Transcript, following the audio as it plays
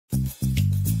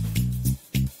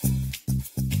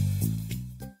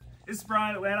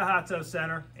Brian, Atlanta Hot Tub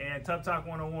Center and Tub Talk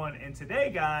 101. And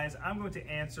today, guys, I'm going to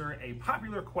answer a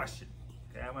popular question.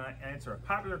 Okay, I'm going to answer a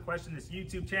popular question on this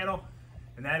YouTube channel,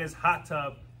 and that is hot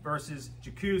tub versus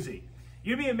jacuzzi.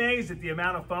 You'd be amazed at the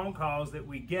amount of phone calls that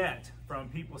we get from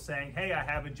people saying, hey, I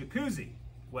have a jacuzzi.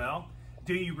 Well,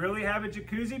 do you really have a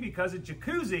jacuzzi? Because a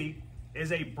jacuzzi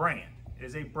is a brand. It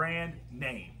is a brand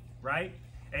name, right?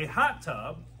 A hot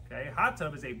tub, okay, a hot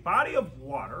tub is a body of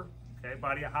water, okay,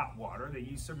 body of hot water that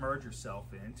you submerge yourself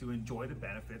in to enjoy the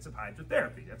benefits of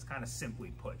hydrotherapy. That's kind of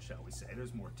simply put, shall we say.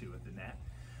 There's more to it than that.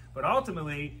 But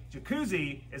ultimately,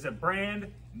 jacuzzi is a brand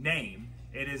name.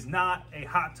 It is not a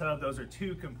hot tub. Those are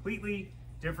two completely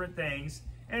different things.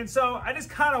 And so I just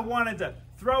kind of wanted to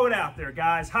throw it out there,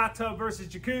 guys. Hot tub versus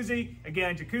jacuzzi.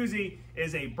 Again, jacuzzi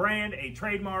is a brand, a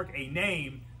trademark, a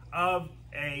name of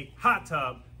a hot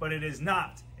tub, but it is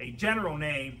not a general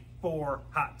name for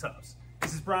hot tubs.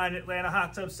 This is Brian at Atlanta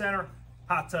Hot Tub Center.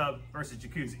 Hot tub versus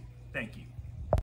jacuzzi. Thank you.